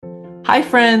Hi,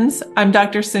 friends. I'm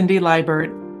Dr. Cindy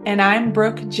Liebert. And I'm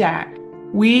Brooke Jack.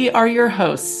 We are your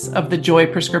hosts of the Joy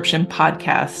Prescription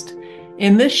podcast.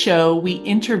 In this show, we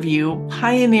interview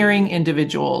pioneering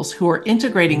individuals who are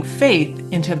integrating faith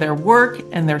into their work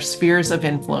and their spheres of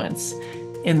influence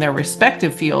in their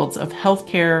respective fields of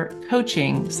healthcare,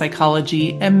 coaching,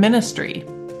 psychology, and ministry.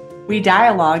 We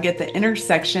dialogue at the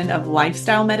intersection of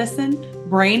lifestyle medicine,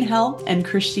 brain health, and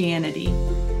Christianity.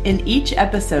 In each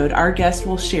episode, our guests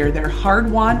will share their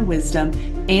hard-won wisdom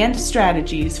and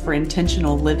strategies for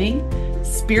intentional living,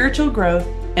 spiritual growth,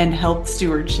 and health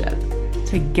stewardship.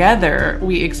 Together,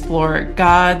 we explore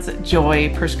God's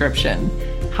joy prescription,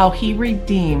 how He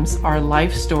redeems our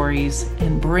life stories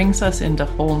and brings us into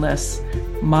wholeness,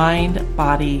 mind,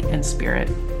 body, and spirit.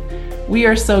 We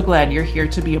are so glad you're here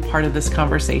to be a part of this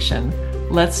conversation.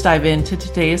 Let's dive into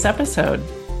today's episode.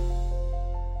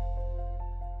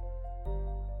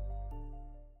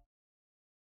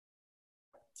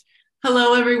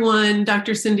 Hello, everyone.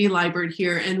 Dr. Cindy Liebert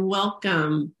here, and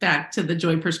welcome back to the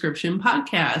Joy Prescription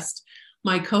podcast.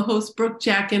 My co-host Brooke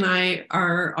Jack and I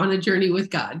are on a journey with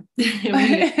God.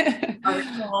 We are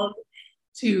called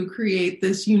to create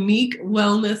this unique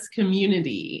wellness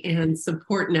community and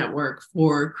support network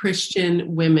for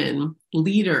Christian women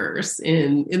leaders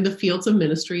in the fields of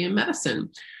ministry and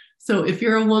medicine. So if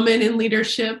you're a woman in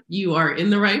leadership, you are in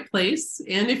the right place.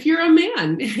 And if you're a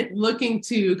man looking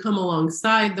to come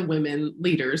alongside the women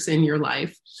leaders in your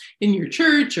life, in your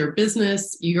church or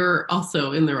business, you're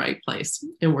also in the right place.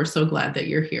 And we're so glad that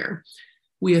you're here.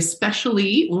 We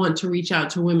especially want to reach out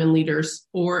to women leaders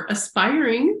or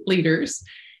aspiring leaders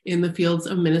in the fields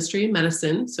of ministry and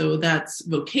medicine. So that's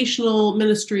vocational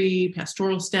ministry,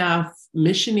 pastoral staff,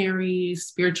 missionaries,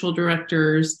 spiritual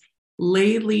directors,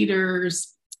 lay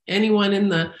leaders, anyone in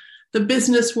the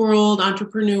business world,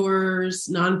 entrepreneurs,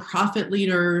 nonprofit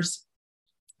leaders,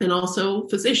 and also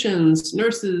physicians,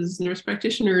 nurses, nurse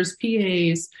practitioners,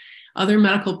 PAs, other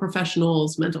medical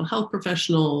professionals, mental health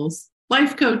professionals,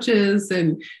 life coaches,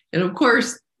 and of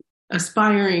course,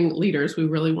 aspiring leaders. We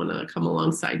really want to come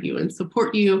alongside you and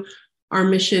support you. Our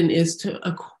mission is to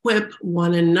equip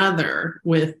one another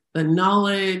with the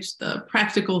knowledge, the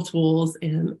practical tools,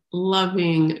 and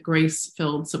loving,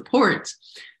 grace-filled support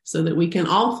so that we can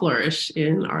all flourish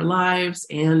in our lives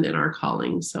and in our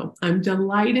calling. So I'm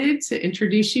delighted to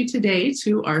introduce you today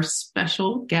to our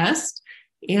special guest,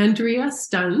 Andrea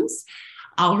Stuns.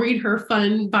 I'll read her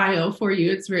fun bio for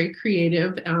you. It's very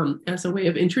creative as a way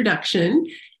of introduction.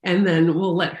 And then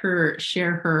we'll let her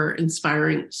share her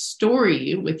inspiring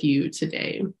story with you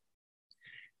today.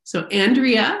 So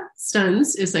Andrea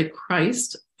Stuns is a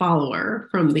Christ follower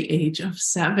from the age of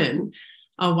 7,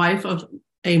 a wife of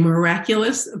a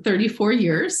miraculous 34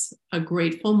 years, a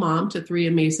grateful mom to 3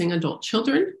 amazing adult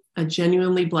children, a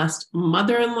genuinely blessed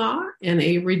mother-in-law, and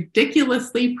a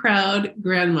ridiculously proud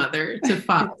grandmother to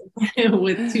 5,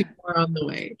 with 2 more on the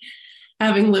way.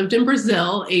 Having lived in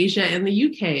Brazil, Asia, and the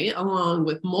UK, along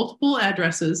with multiple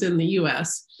addresses in the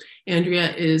US,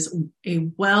 Andrea is a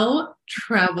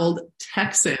well-traveled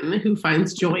Texan who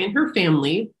finds joy in her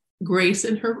family, grace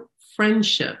in her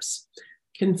friendships,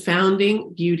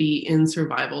 confounding beauty in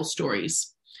survival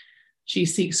stories. She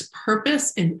seeks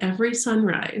purpose in every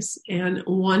sunrise and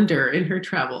wonder in her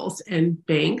travels and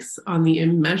banks on the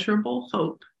immeasurable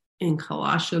hope in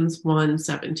Colossians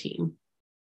 1:17.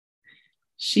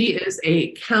 She is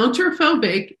a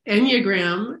counterphobic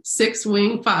Enneagram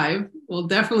 6-wing 5. We'll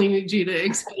definitely need you to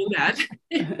explain that.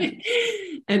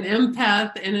 An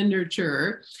empath and a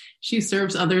nurturer. She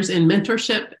serves others in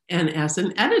mentorship and as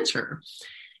an editor.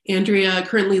 Andrea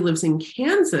currently lives in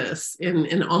Kansas in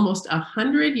an almost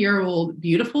 100-year-old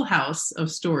beautiful house of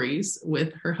stories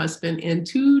with her husband and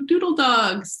 2 doodle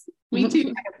dogs. Me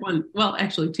too. I have 1. Well,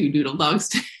 actually 2 doodle dogs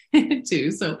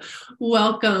too. So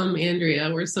welcome,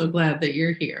 Andrea. We're so glad that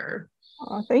you're here.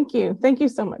 Oh, thank you. Thank you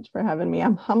so much for having me.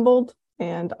 I'm humbled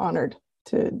and honored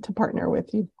to partner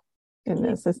with you in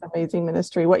this amazing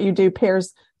ministry. What you do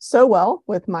pairs so well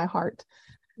with my heart.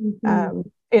 Mm-hmm.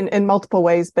 In multiple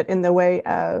ways, but in the way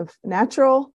of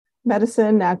natural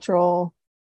medicine, natural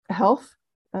health,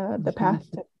 the path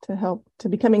to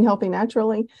becoming healthy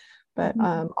naturally, but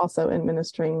also in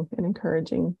ministering and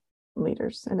encouraging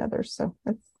leaders and others. So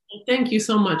thank you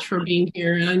so much for being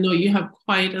here. And I know you have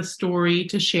quite a story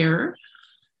to share,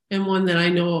 and one that I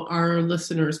know our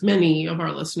listeners, many of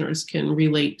our listeners, can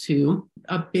relate to.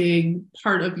 A big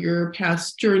part of your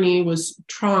past journey was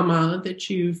trauma that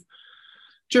you've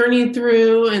journeyed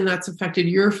through, and that's affected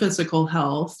your physical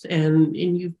health. And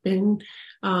you've been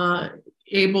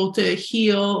able to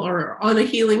heal or on a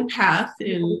healing path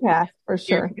Yeah, for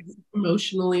sure.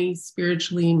 Emotionally,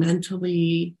 spiritually,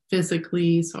 mentally,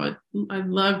 physically. So I'd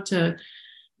love to,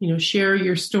 share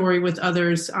your story with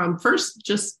others. First,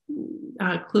 just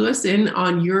clue us in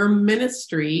on your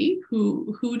ministry.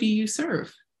 Who do you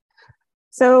serve?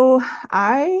 So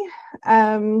I,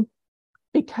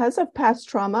 because of past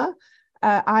trauma,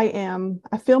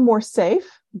 I feel more safe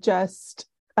just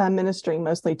ministering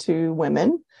mostly to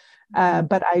women.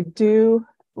 But I do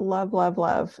love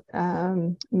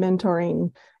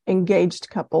mentoring engaged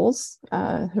couples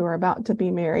who are about to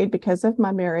be married because of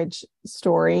my marriage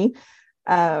story.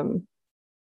 If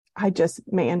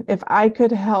I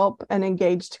could help an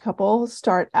engaged couple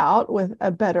start out with a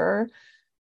better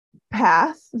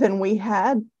path than we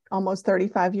had almost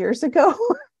 35 years ago,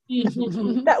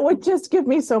 that would just give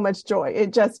me so much joy.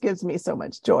 It just gives me so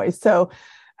much joy. So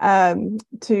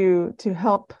to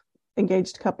help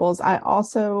engaged couples, I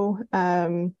also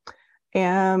am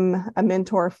a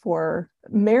mentor for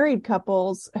married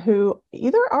couples who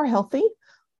either are healthy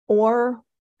or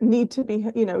need to be,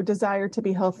 desire to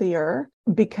be healthier,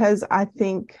 because I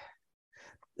think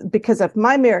because of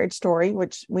my marriage story,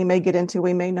 which we may get into,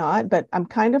 we may not, but I'm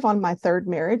kind of on my third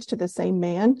marriage to the same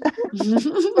man.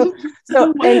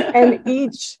 so and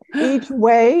each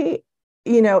way,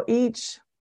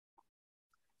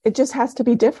 it just has to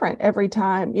be different every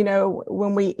time.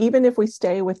 Even if we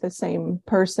stay with the same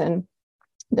person,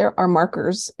 there are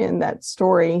markers in that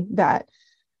story that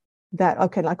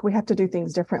okay, like we have to do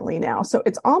things differently now. So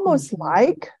it's almost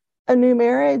like a new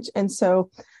marriage. And so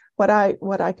what I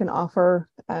can offer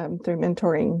through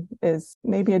mentoring is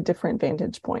maybe a different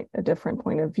vantage point, a different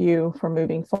point of view for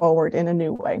moving forward in a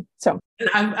new way. So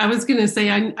I was going to say,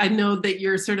 I know that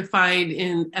you're certified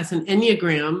as an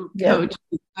Enneagram coach.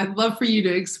 I'd love for you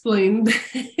to explain.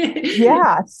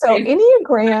 Yeah. So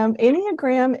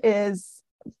Enneagram is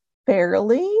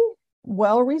fairly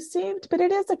well received, but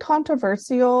it is a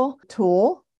controversial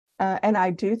tool. And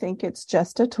I do think it's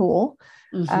just a tool.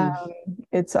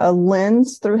 It's a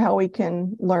lens through how we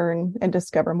can learn and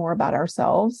discover more about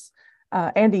ourselves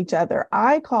and each other.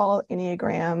 I call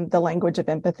Enneagram the language of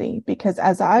empathy, because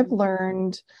as I've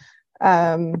learned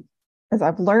the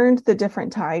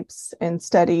different types and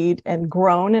studied and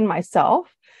grown in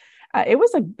myself, it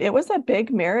was a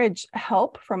big marriage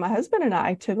help from my husband and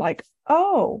I to like,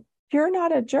 oh, you're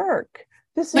not a jerk.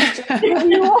 This is just who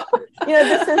you are.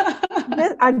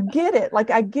 This, I get it. Like,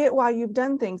 I get why you've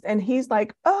done things. And he's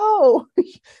like, oh,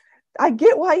 I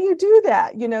get why you do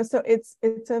that. So it's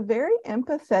a very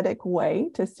empathetic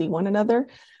way to see one another.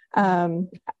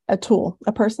 A tool,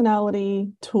 a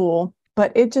personality tool,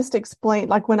 but it just explained,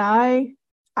 like when I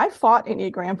fought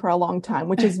Enneagram for a long time,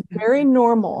 which is very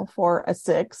normal for a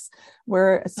 6,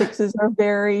 where 6s are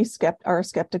very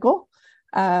skeptical,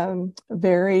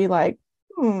 very like,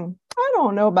 I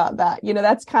don't know about that.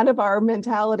 That's kind of our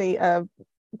mentality of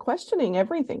questioning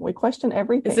everything. We question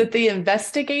everything. Is it the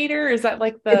investigator? Is that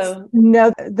like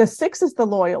no, the 6 is the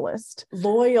loyalist.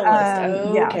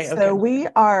 Okay. So we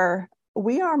are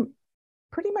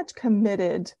pretty much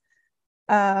committed,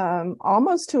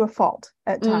 almost to a fault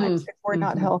at times if we're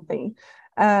not healthy.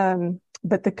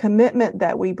 But the commitment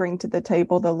that we bring to the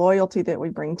table, the loyalty that we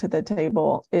bring to the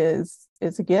table is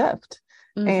a gift.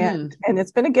 And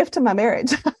it's been a gift to my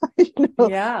marriage. My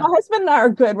husband and I are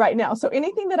good right now. So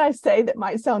anything that I say that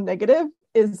might sound negative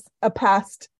is a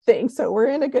past thing. So we're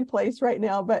in a good place right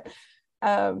now. But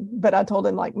I told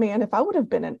him, like, man, if I would have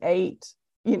been an 8,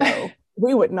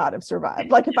 we would not have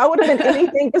survived. Like if I would have been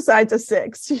anything besides a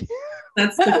 6.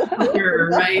 That's the fear,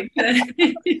 right?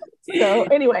 So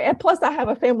anyway, and plus I have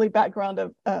a family background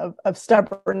of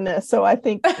stubbornness. So I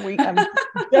think I'm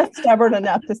just stubborn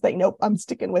enough to say, nope, I'm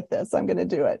sticking with this. I'm going to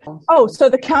do it. Oh, so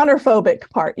the counterphobic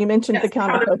part, you mentioned the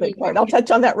counterphobic part. I'll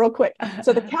touch on that real quick.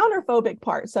 So the counterphobic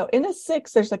part. So in a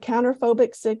 6, there's a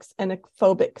counterphobic 6 and a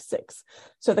phobic 6.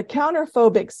 So the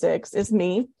counterphobic 6 is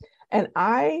me. And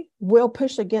I will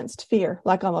push against fear.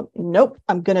 Like nope,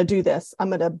 I'm going to do this. I'm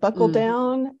going to buckle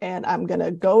down and I'm going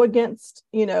to go against,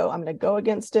 I'm going to go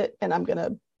against it. And I'm going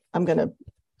to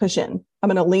push in. I'm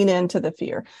going to lean into the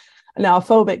fear. Now, a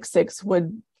phobic 6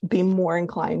 would be more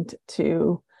inclined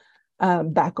to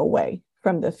back away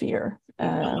from the fear.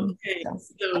 Okay,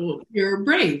 so you're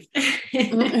brave.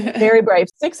 Very brave.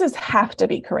 6s have to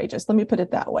be courageous. Let me put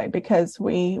it that way, because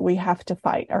we have to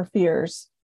fight our fears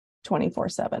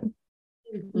 24/7.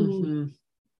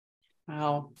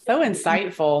 Wow. So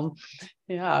insightful.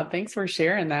 Yeah. Thanks for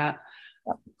sharing that.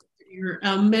 You're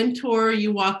a mentor.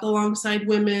 You walk alongside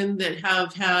women that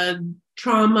have had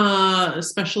trauma,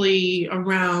 especially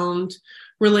around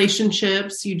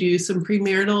relationships, you do some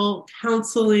premarital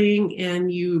counseling, and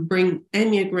you bring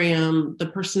Enneagram, the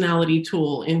personality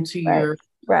tool, into your.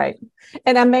 Right.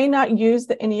 And I may not use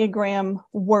the Enneagram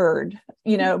word,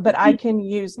 but I can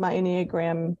use my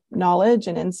Enneagram knowledge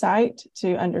and insight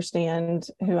to understand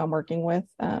who I'm working with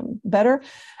better.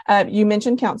 You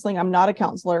mentioned counseling. I'm not a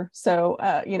counselor. So,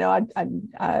 I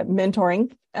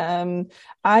mentoring.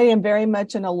 I am very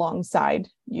much an alongside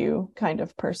you kind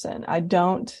of person. I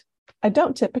don't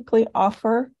typically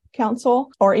offer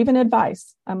counsel or even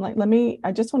advice. I'm like,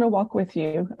 I just want to walk with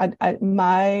you.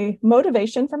 My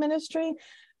motivation for ministry,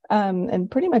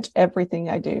 and pretty much everything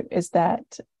I do is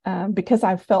that, because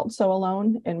I've felt so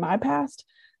alone in my past,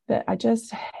 that I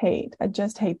just hate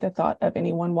the thought of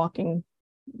anyone walking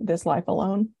this life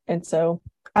alone. And so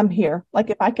I'm here. Like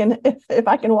if I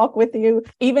can walk with you,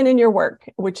 even in your work,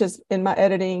 which is in my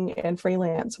editing and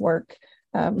freelance work,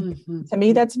 to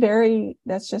me, that's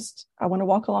just, I want to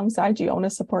walk alongside you. I want to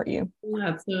support you.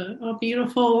 That's a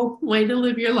beautiful way to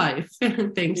live your life.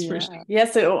 Thanks for sharing. Yeah.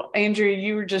 So Andrea,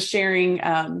 you were just sharing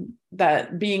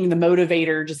that being the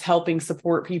motivator, just helping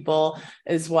support people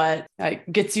is what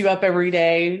gets you up every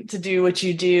day to do what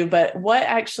you do. But what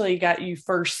actually got you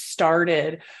first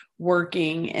started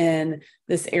working in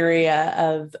this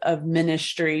area of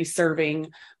ministry,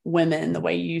 serving women the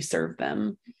way you serve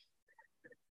them?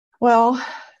 Well,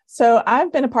 so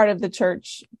I've been a part of the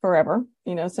church forever,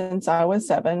 since I was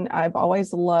 7. I've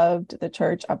always loved the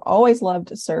church. I've always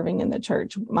loved serving in the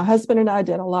church. My husband and I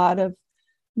did a lot of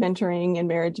mentoring and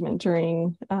marriage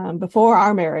mentoring before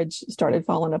our marriage started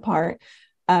falling apart.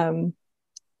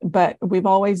 But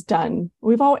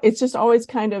it's just always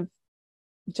kind of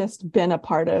just been a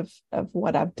part of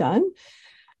what I've done,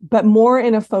 but more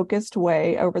in a focused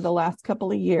way over the last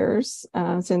couple of years,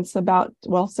 since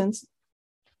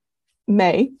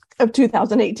May of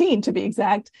 2018, to be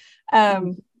exact.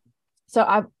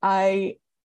 So I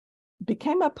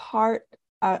became a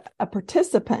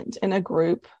participant in a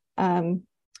group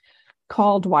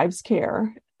called Wives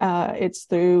Care. It's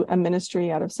through a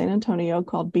ministry out of San Antonio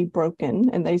called Be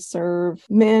Broken, and they serve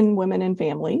men, women, and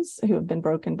families who have been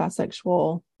broken by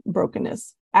sexual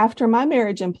brokenness. After my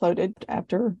marriage imploded,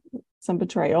 after some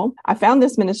betrayal, I found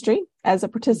this ministry as a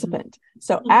participant.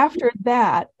 So after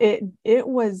that, it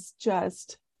was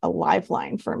just a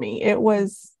lifeline for me. It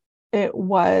was the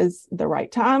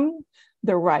right time,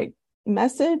 the right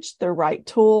message, the right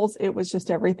tools. It was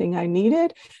just everything I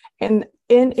needed. And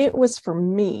it was for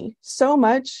me so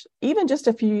much, even just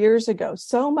a few years ago,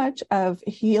 so much of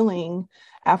healing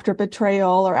after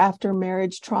betrayal or after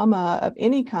marriage trauma of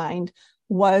any kind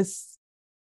was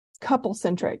couple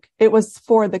centric. It was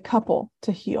for the couple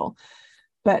to heal.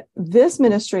 But this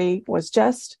ministry was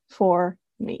just for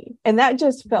me. And that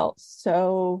just felt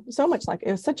so much like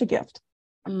it was such a gift.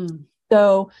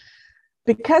 So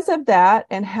because of that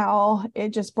and how it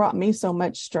just brought me so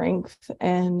much strength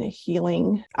and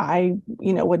healing, I,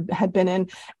 had been in.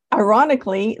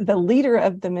 Ironically, the leader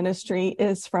of the ministry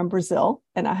is from Brazil,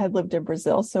 and I had lived in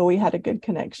Brazil, so we had a good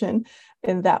connection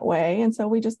in that way. And so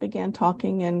we just began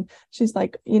talking, and she's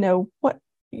like,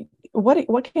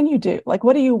 what can you do? Like,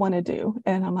 what do you want to do?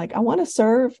 And I'm like, I want to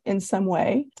serve in some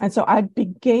way. And so I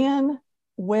began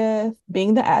with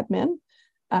being the admin.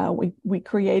 We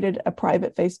created a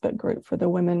private Facebook group for the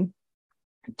women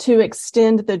to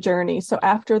extend the journey. So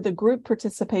after the group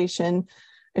participation,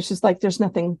 it's just like there's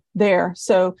nothing there.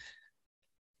 So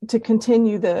to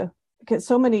continue because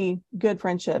so many good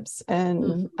friendships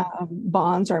and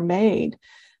bonds are made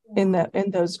in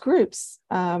those groups,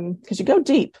 because you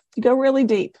go really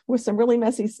deep with some really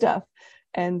messy stuff.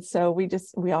 And so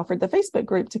we offered the Facebook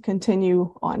group to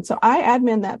continue on. So I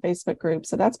admin that Facebook group.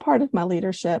 So that's part of my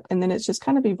leadership. And then it's just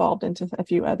kind of evolved into a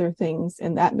few other things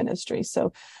in that ministry.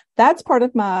 So that's part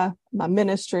of my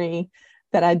ministry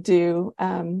that I do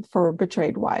for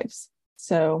betrayed wives.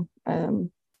 So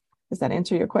does that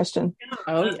answer your question?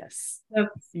 Oh, yes.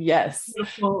 Yes.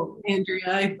 Beautiful, Andrea.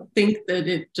 I think that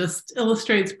it just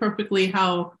illustrates perfectly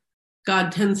how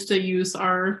God tends to use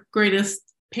our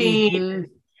greatest pain,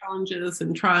 challenges,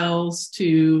 and trials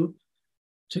to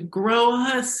grow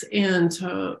us and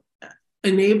to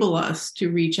enable us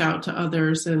to reach out to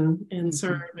others and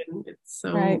serve. And it's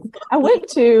so right. I went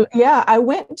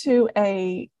to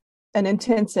an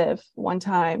intensive one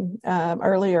time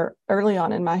early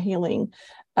on in my healing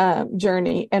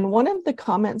journey. And one of the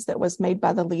comments that was made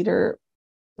by the leader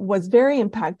was very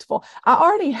impactful. I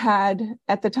already had,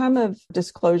 at the time of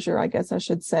disclosure, I guess I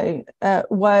should say, I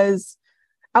was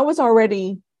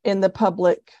already in the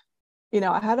public.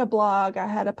 I had a blog, I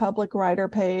had a public writer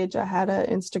page, I had an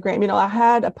Instagram, I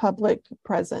had a public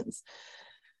presence.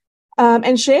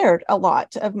 and shared a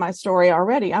lot of my story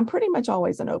already. I'm pretty much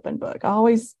always an open book. I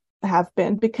always have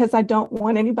been, because I don't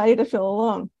want anybody to feel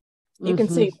alone. You can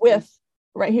see with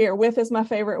right here. With is my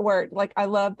favorite word. Like, I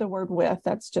love the word with.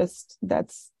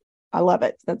 I love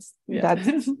it.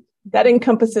 That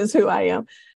encompasses who I am.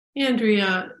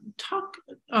 Andrea, talk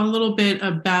a little bit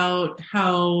about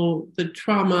how the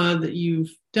trauma that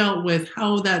you've dealt with,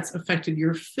 how that's affected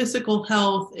your physical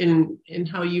health, and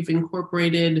how you've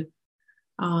incorporated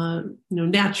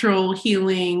natural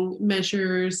healing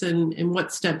measures, and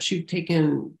what steps you've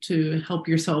taken to help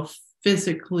yourself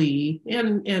physically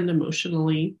and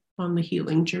emotionally on the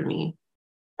healing journey.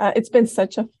 It's been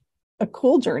such a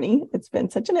cool journey. It's been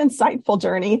such an insightful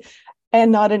journey,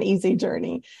 and not an easy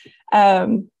journey.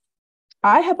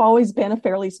 I have always been a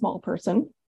fairly small person.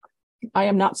 I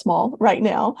am not small right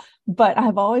now, but I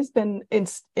have always been in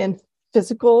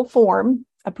physical form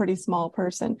a pretty small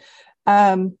person.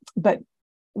 But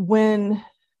when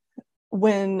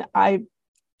I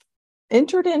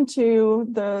entered into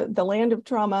the land of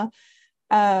trauma,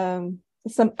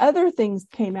 some other things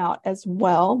came out as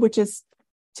well, which is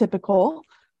typical.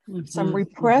 Some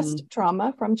repressed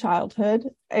trauma from childhood.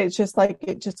 It's just like,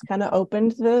 it just kind of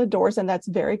opened the doors, and that's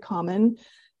very common.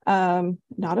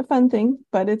 Not a fun thing,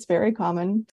 but it's very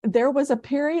common. There was a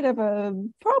period of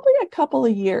probably a couple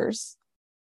of years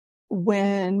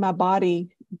when my body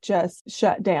just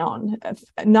shut down.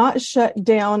 Not shut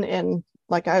down in,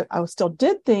 like, I still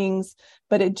did things,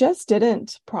 but it just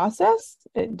didn't process.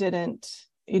 It didn't,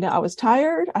 I was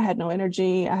tired. I had no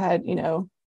energy. I had,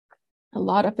 a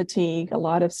lot of fatigue, a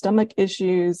lot of stomach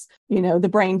issues, the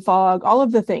brain fog, all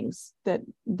of the things that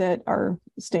are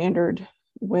standard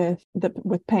with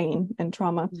pain and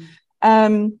trauma.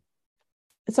 So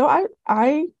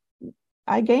I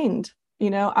gained,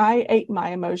 I ate my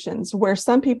emotions, where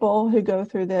some people who go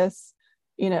through this,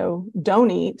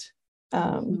 don't eat.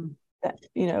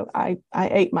 I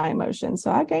ate my emotions.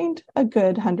 So I gained a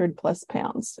good 100+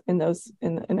 pounds in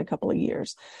a couple of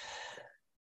years.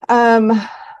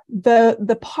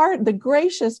 The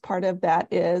gracious part of that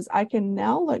is I can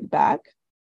now look back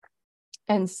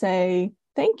and say,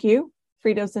 thank you,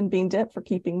 Fritos and Bean Dip, for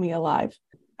keeping me alive.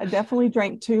 I definitely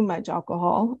drank too much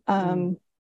alcohol.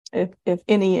 If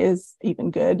any is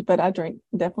even good, but I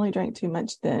definitely drank too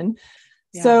much then.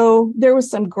 Yeah. So there was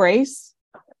some grace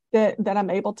that I'm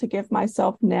able to give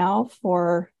myself now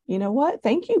for,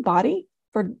 thank you, body,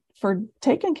 for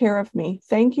taking care of me.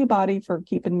 Thank you, body, for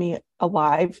keeping me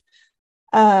alive.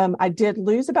 I did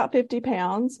lose about 50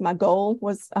 pounds. My goal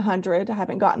was 100. I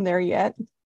haven't gotten there yet.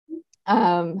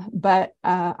 But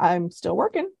I'm still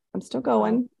working. I'm still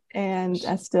going, and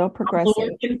I still progressing.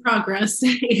 Work in progress.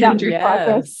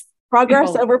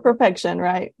 Progress over perfection,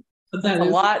 right? That's a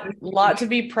lot to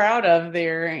be proud of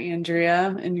there,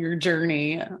 Andrea, in your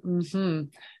journey.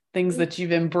 Things that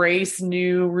you've embraced,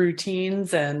 new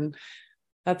routines, and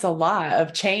that's a lot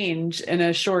of change in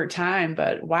a short time,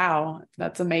 but wow,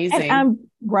 that's amazing.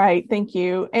 Right. Thank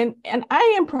you. And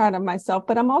I am proud of myself,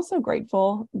 but I'm also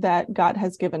grateful that God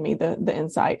has given me the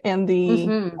insight and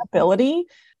the ability.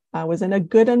 I was in a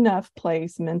good enough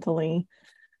place mentally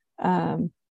to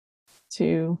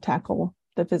tackle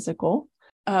the physical.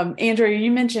 Andrea,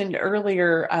 you mentioned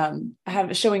earlier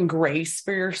showing grace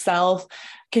for yourself.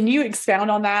 Can you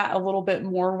expound on that a little bit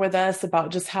more with us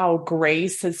about just how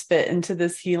grace has fit into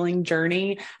this healing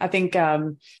journey? I think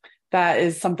that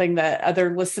is something that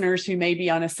other listeners who may be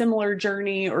on a similar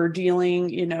journey or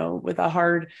dealing, with a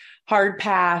hard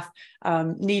path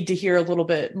need to hear a little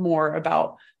bit more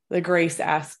about the grace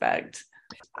aspect.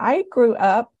 I grew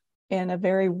up in a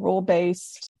very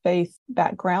rule-based faith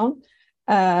background.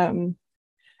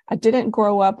 I didn't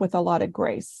grow up with a lot of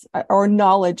grace or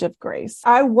knowledge of grace.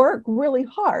 I work really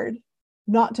hard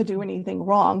not to do anything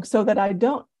wrong so that I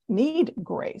don't need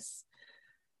grace.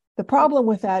 The problem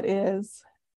with that is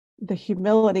the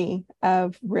humility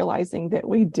of realizing that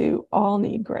we do all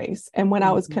need grace. And when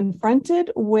I was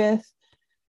confronted with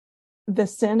the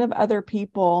sin of other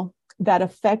people that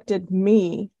affected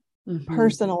me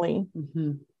personally,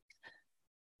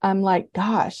 I'm like,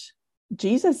 gosh,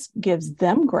 Jesus gives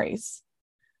them grace.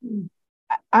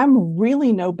 I'm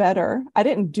really no better. I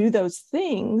didn't do those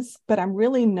things, but I'm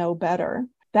really no better.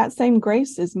 That same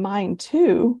grace is mine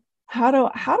too. How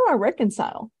do I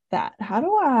reconcile that? How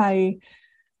do I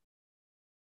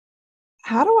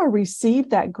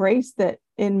receive that grace that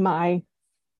in my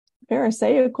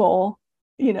Pharisaical,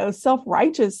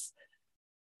 self-righteous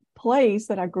place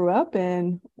that I grew up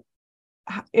in?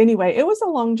 Anyway, it was a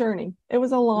long journey. It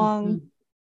was a long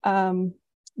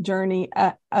journey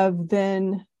of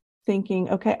then thinking,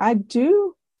 okay, I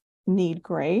do need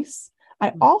grace.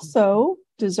 I also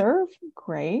deserve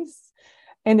grace.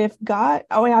 And if God,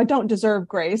 I don't deserve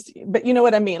grace, but you know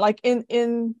what I mean? Like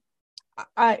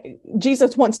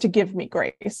Jesus wants to give me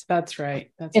grace. That's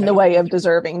right. That's in right. the way of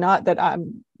deserving, not that I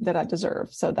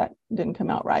deserve. So that didn't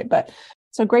come out right. But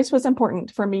so grace was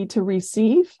important for me to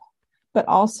receive, but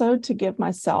also to give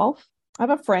myself. I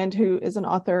have a friend who is an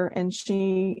author, and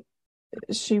she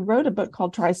wrote a book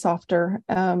called Try Softer.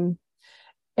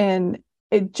 And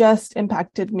it just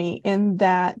impacted me in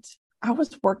that I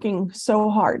was working so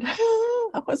hard.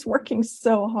 I was working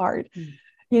so hard,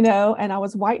 and I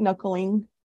was white knuckling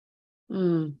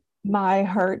my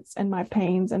hurts and my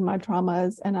pains and my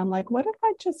traumas. And I'm like, what if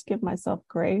I just give myself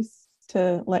grace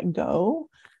to let go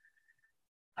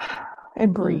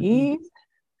and breathe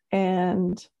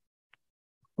and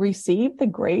receive the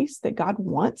grace that God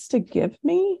wants to give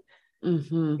me?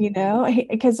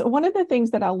 Because one of the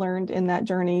things that I learned in that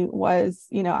journey was,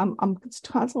 I'm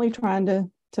constantly trying to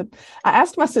I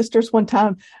asked my sisters one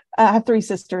time. I have 3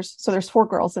 sisters, so there's 4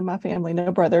 girls in my family,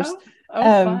 no brothers.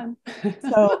 Fun.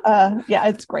 So yeah,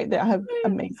 it's great that I have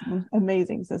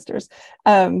amazing sisters.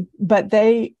 But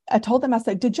I told them, I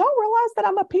said, did y'all realize that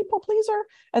I'm a people pleaser?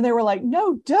 And they were like,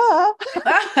 no, duh.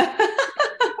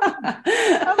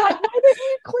 I'm like, why didn't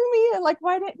you clue me in? Like,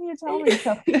 why didn't you tell me?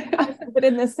 So, but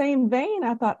in the same vein,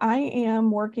 I thought, I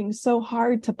am working so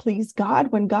hard to please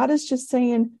God when God is just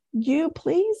saying, you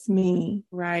please me.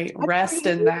 Right. Rest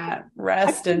in that.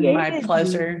 Rest in my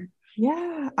pleasure.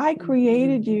 Yeah, I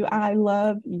created you. I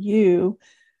love you.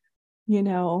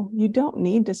 You don't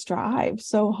need to strive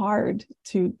so hard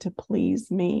to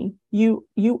please me. You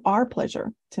are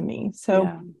pleasure to me.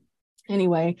 So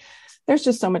anyway, there's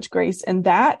just so much grace in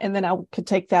that. And then I could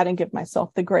take that and give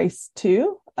myself the grace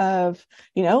too of,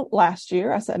 last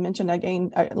year, I mentioned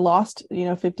I lost,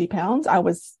 50 pounds. I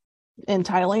was in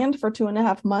Thailand for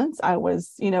 2.5 months. I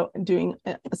was, doing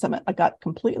I got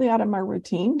completely out of my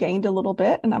routine, gained a little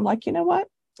bit. And I'm like, you know what?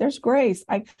 There's grace.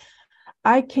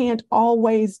 I can't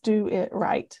always do it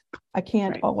right. I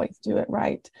can't always do it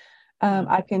right.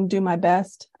 I can do my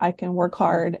best. I can work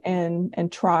hard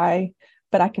and try,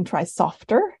 but I can try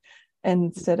softer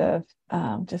instead of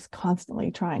just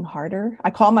constantly trying harder. I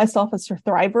call myself a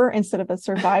thriver instead of a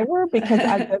survivor because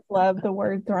I just love the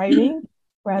word thriving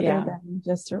rather than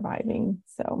just surviving.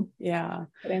 So yeah,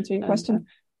 that answer your question.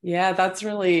 Yeah, that's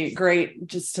really great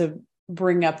just to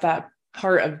bring up that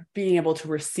part of being able to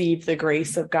receive the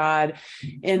grace of God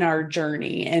in our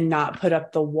journey and not put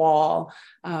up the wall.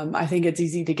 I think it's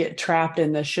easy to get trapped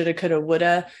in the shoulda, coulda,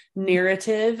 woulda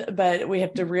narrative, but we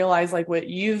have to realize, like what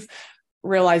you've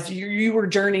realized, you were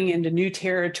journeying into new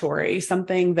territory,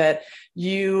 something that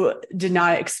you did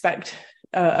not expect,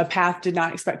 a path did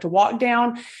not expect to walk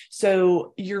down.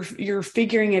 So you're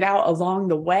figuring it out along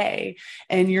the way,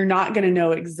 and you're not going to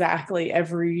know exactly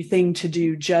everything to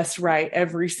do just right,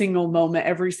 every single moment,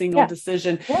 every single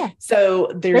decision. Yeah.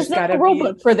 So there's got to be a rule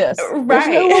book for this. Right.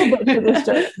 There's no rule book for this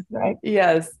journey, right?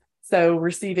 Yes. So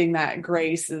receiving that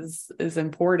grace is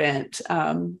important,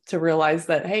 to realize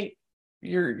that, hey,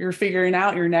 you're figuring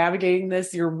out, you're navigating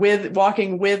this, you're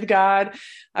walking with God.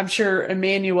 I'm sure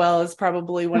Emmanuel is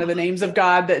probably one of the names of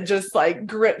God that just like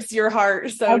grips your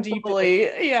heart so deeply.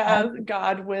 Yeah.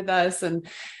 God with us. And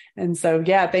so,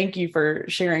 yeah, thank you for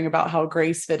sharing about how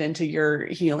grace fit into your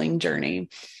healing journey.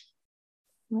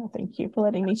 Well, thank you for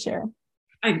letting me share.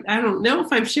 I don't know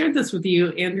if I've shared this with you,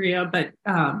 Andrea, but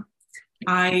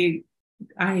I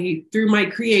through my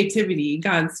creativity,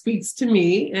 God speaks to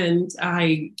me, and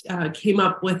I came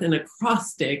up with an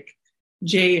acrostic,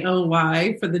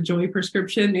 JOY, for the joy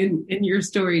prescription. In your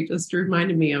story just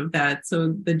reminded me of that.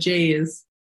 So the J is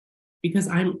because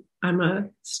I'm a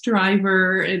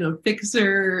striver and a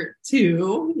fixer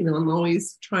too. I'm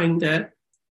always trying to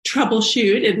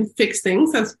troubleshoot and fix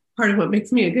things. That's part of what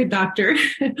makes me a good doctor.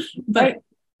 But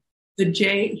the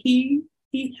J, he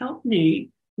helped me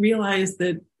realize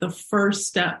that the first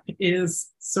step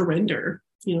is surrender.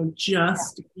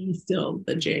 Just be still,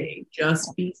 the J,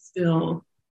 just be still,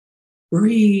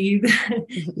 breathe,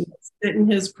 sit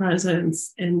in his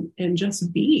presence and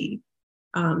just be.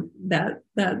 That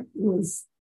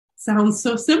sounds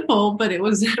so simple, but it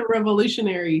was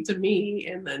revolutionary to me.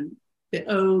 And then the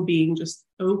O being just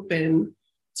open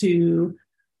to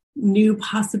new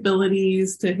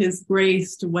possibilities, to his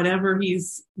grace, to whatever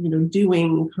he's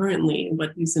doing currently,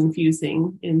 what he's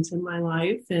infusing into my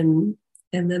life. And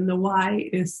then the Y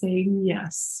is saying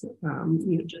yes.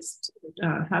 Just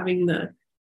having the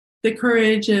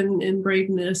courage and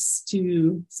braveness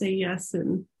to say yes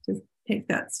and to take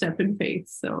that step in faith.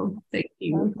 So thank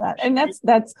you. And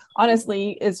that's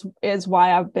honestly is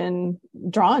why I've been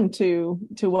drawn to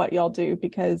what y'all do,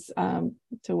 because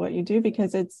to what you do,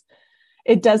 because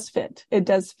it does fit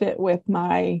with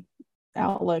my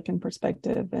outlook and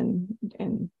perspective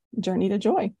and journey to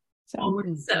joy. So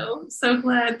we're so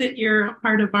glad that you're a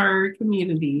part of our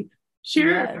community.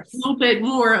 Share a little bit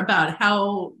more about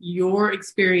how your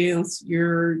experience,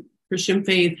 your Christian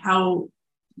faith, how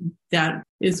that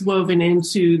is woven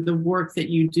into the work that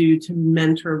you do to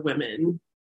mentor women.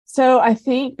 So I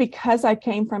think because I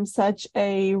came from such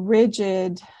a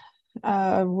rigid,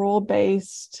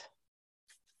 rule-based,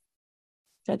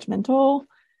 judgmental,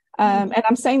 and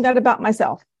I'm saying that about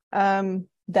myself.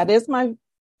 That is my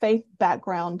faith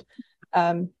background.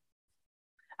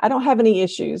 I don't have any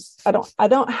issues. I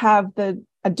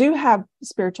do have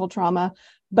spiritual trauma,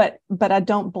 but I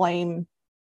don't blame,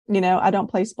 I don't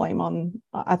place blame on,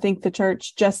 I think the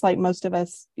church, just like most of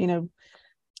us,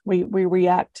 we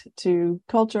react to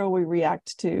culture, we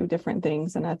react to different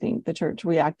things. And I think the church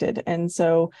reacted. And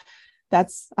so I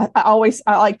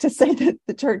like to say that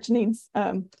the church needs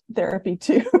therapy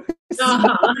too.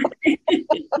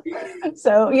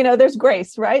 So, there's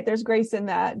grace, right? There's grace in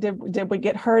that. Did we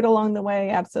get hurt along the way?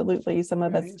 Absolutely. Some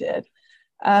of us did.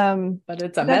 But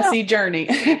it's a messy journey,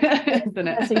 isn't it?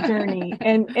 Messy journey.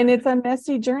 And it's a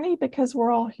messy journey because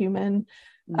we're all human.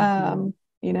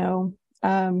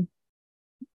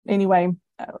 Anyway,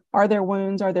 are there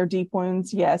wounds? Are there deep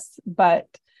wounds? Yes. But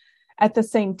at the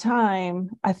same time,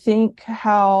 I think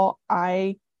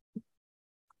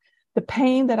the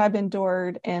pain that I've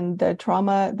endured and the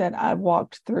trauma that I've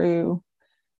walked through,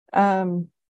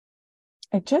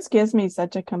 it just gives me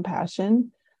such a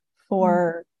compassion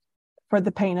for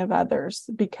the pain of others,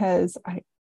 because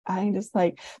I just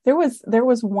there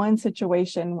was one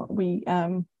situation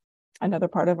another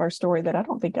part of our story that I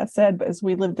don't think I said, but as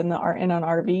we lived in an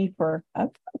RV for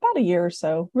about a year or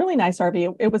so, really nice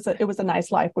RV. It was a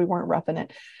nice life. We weren't roughing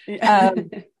it.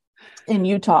 In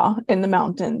Utah, in the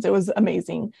mountains. It was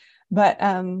amazing. But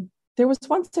there was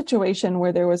one situation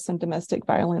where there was some domestic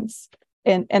violence.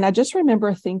 And I just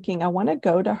remember thinking, I want to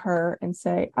go to her and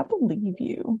say, I believe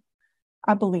you.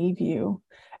 I believe you.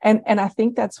 And I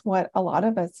think that's what a lot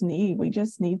of us need. We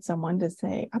just need someone to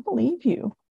say, I believe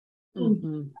you.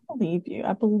 Mm-hmm. I believe you.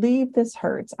 I believe this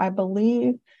hurts. I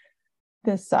believe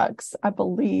this sucks. I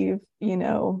believe,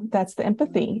 that's the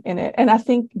empathy in it. And I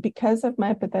think because of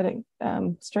my empathetic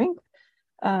strength,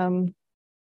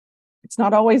 it's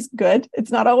not always good.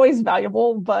 It's not always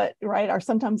valuable, but right.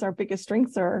 Sometimes our biggest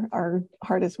strengths are our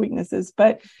hardest weaknesses.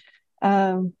 But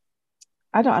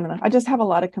I don't know. I just have a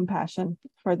lot of compassion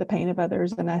for the pain of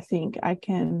others. And I think I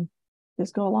can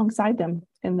just go alongside them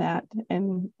in that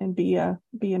and be a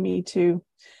me too.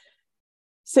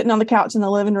 Sitting on the couch in the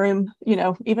living room,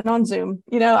 even on Zoom,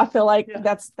 I feel like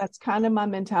that's kind of my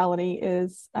mentality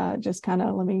is just kind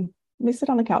of let me sit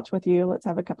on the couch with you. Let's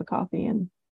have a cup of coffee and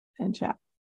chat.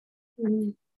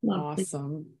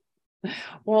 Awesome.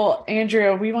 Well,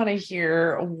 Andrea, we want to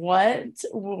hear what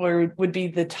would be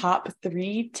the top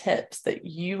 3 tips that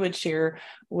you would share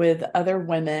with other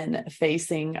women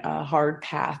facing a hard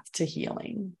path to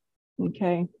healing.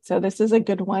 Okay. So this is a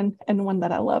good one, and one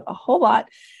that I love a whole lot,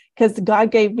 because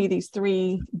God gave me these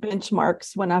 3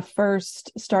 benchmarks when I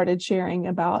first started sharing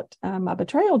about my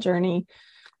betrayal journey.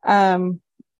 And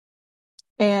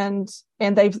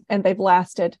they've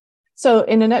lasted. So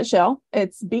in a nutshell,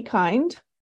 it's be kind,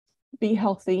 be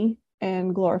healthy,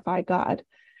 and glorify God.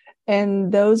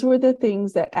 And those were the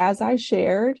things that as I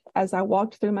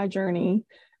walked through my journey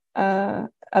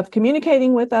of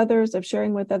communicating with others, of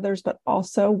sharing with others, but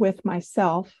also with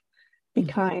myself, be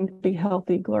kind, be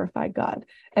healthy, glorify God.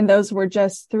 And those were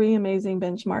just 3 amazing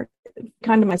benchmarks.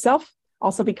 Kind to myself,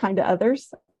 also be kind to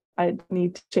others. I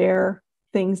need to share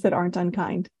things that aren't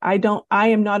unkind. I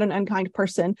am not an unkind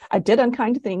person. I did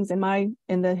unkind things in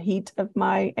the heat of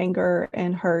my anger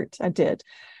and hurt. I did,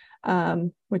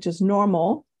 which is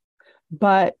normal,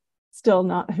 but still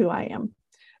not who I am.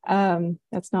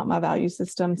 That's not my value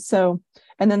system. So,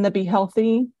 and then the be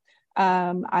healthy,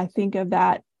 I think of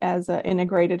that as an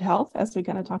integrated health, as we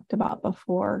kind of talked about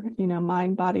before,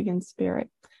 mind, body, and spirit,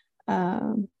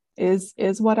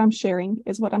 is what I'm sharing,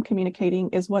 is what I'm communicating,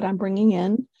 is what I'm bringing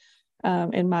in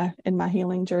my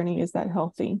healing journey, is that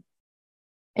healthy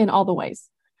in all the ways.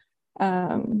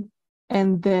 And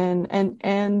then,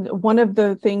 and one of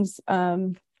the things,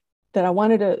 that I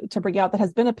wanted to bring out that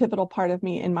has been a pivotal part of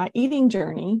me in my eating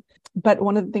journey. But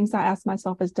one of the things I ask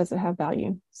myself is, does it have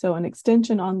value? So an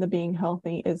extension on the being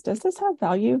healthy is, does this have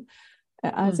value?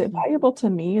 Is it valuable to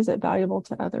me? Is it valuable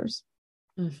to others?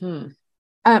 Mm-hmm.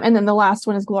 And then the last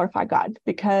one is glorify God,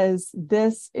 because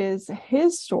this is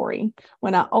his story.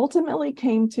 When I ultimately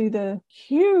came to the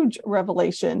huge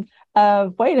revelation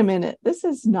of, wait a minute, this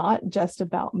is not just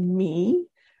about me.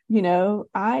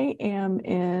 I am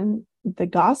in the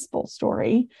gospel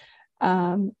story.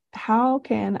 How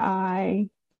can I,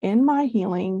 in my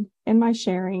healing, in my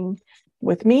sharing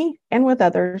with me and with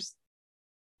others,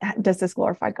 does this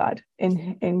glorify God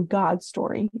in God's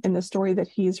story, in the story that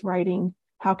he's writing?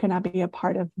 How can I be a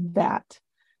part of that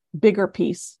bigger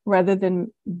piece rather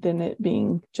than it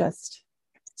being just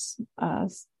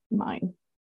mine?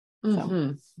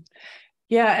 Mm-hmm.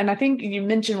 Yeah. And I think you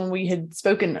mentioned when we had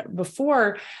spoken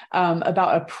before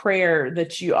about a prayer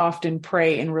that you often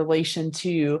pray in relation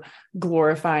to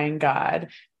glorifying God,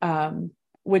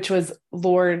 which was,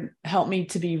 Lord, help me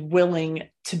to be willing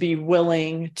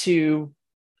to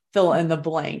fill in the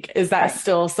blank. Is that Right.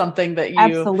 Still something that you...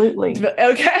 Absolutely.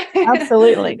 Okay.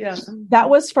 Absolutely. Yeah. That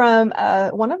was from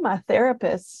one of my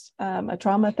therapists, a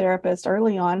trauma therapist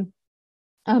early on.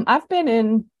 I've been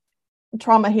in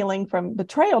trauma healing from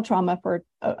betrayal trauma for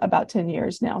about 10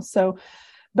 years now. So,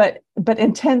 but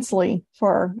intensely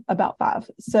for about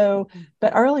 5. So,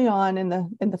 but early on in the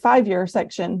 5-year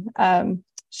section,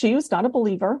 she was not a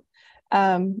believer,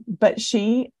 but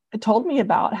she told me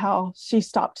about how she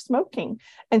stopped smoking,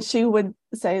 and she would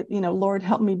say, Lord,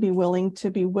 help me be willing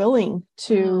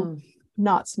to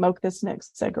not smoke this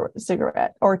next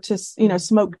cigarette, or to,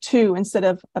 smoke 2 instead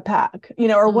of a pack,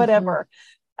 or whatever.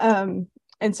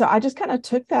 And so I just kind of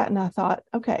took that and I thought,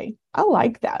 okay, I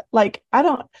like that. Like,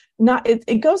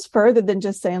 it goes further than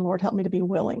just saying, Lord, help me to be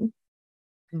willing.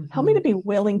 Help me to be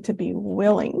willing to,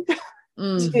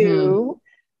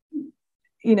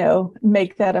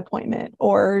 make that appointment,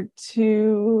 or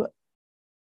to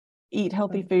eat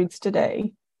healthy foods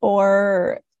today,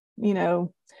 or,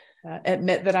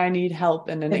 admit that I need help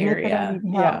in an area.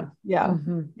 Yeah.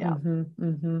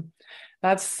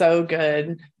 That's so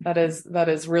good. That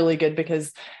is really good,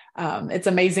 because it's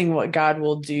amazing what God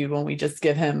will do when we just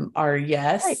give him our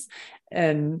yes. Right.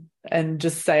 And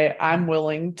just say, I'm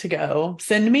willing to go,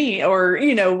 send me, or,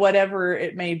 whatever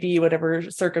it may be, whatever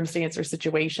circumstance or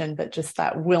situation, but just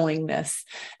that willingness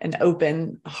and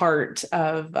open heart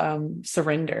of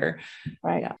surrender.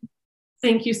 Right. Yeah.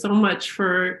 Thank you so much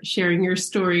for sharing your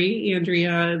story,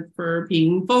 Andrea, for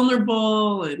being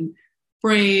vulnerable and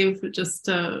brave, just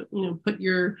put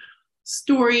your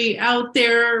story out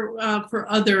there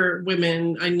for other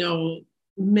women. I know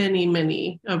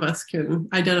many of us can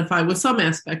identify with some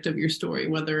aspect of your story,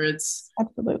 whether it's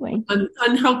absolutely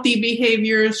unhealthy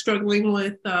behavior, struggling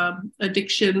with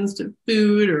addictions to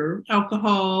food or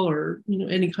alcohol, or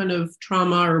any kind of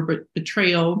trauma or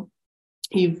betrayal.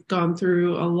 You've gone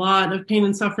through a lot of pain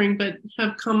and suffering, but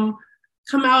have come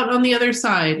out on the other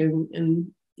side,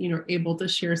 and able to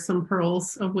share some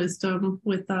pearls of wisdom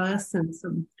with us and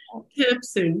some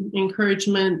tips and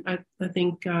encouragement. I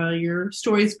think your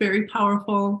story is very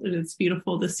powerful, and it's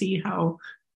beautiful to see how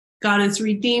God is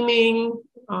redeeming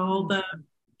all the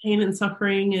pain and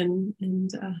suffering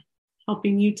and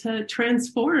helping you to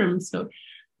transform. So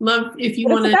love if you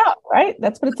want to... right?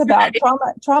 That's what it's about.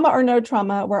 Trauma or no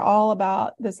trauma, we're all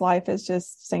about this life is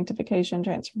just sanctification,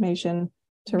 transformation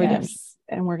to redemption,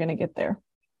 and we're going to get there.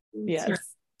 Yes. Just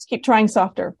keep trying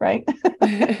softer, right?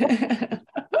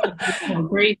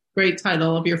 Great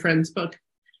title of your friend's book.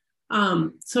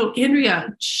 So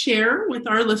Andrea, share with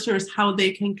our listeners how they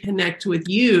can connect with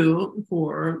you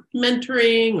for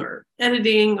mentoring or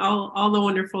editing, all the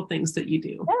wonderful things that you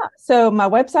do. Yeah. So my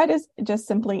website is just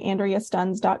simply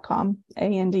AndreaStunz.com,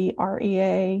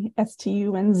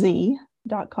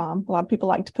 AndreaStunz.com. A lot of people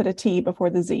like to put a T before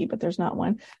the Z, but there's not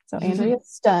one. So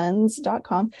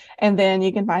AndreaStunz.com. And then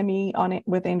you can find me on it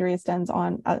with Andrea Stunz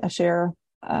on I share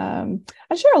a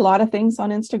lot of things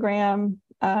on Instagram,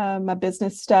 my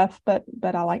business stuff, but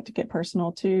I like to get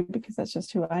personal too, because that's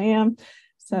just who I am.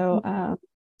 So I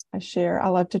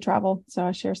love to travel. So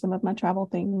I share some of my travel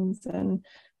things and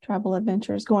travel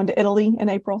adventures, going to Italy in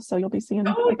April. So you'll be seeing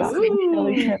Italy trip.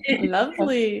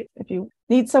 Lovely. If you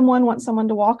want someone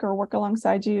to walk or work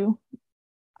alongside you,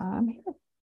 I'm here.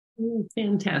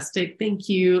 Fantastic. Thank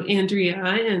you, Andrea.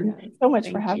 And thanks so much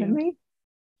for having me.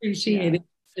 Appreciate it.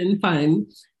 It's been fun.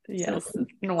 Yes. So,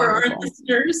 for our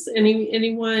listeners,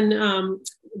 anyone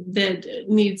that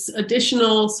needs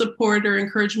additional support or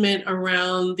encouragement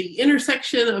around the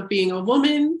intersection of being a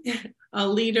woman, a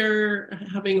leader,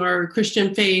 having our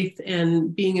Christian faith,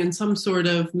 and being in some sort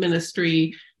of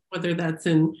ministry, whether that's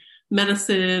in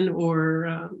medicine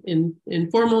or in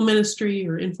formal ministry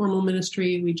or informal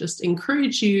ministry, we just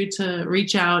encourage you to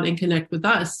reach out and connect with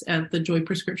us at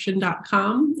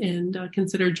thejoyprescription.com and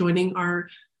consider joining our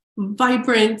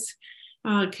vibrant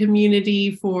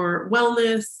community for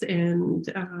wellness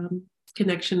and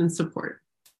connection and support.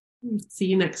 See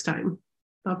you next time.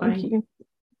 Bye-bye. Thank you.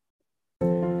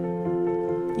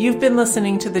 You've been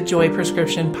listening to the Joy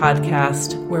Prescription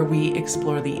podcast, where we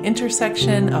explore the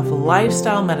intersection of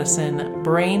lifestyle medicine,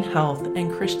 brain health,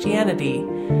 and Christianity.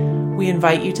 We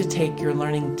invite you to take your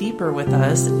learning deeper with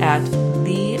us at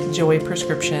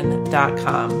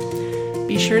thejoyprescription.com.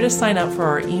 Be sure to sign up for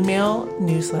our email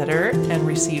newsletter and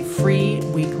receive free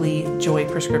weekly Joy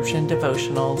Prescription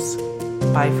devotionals.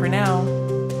 Bye for now.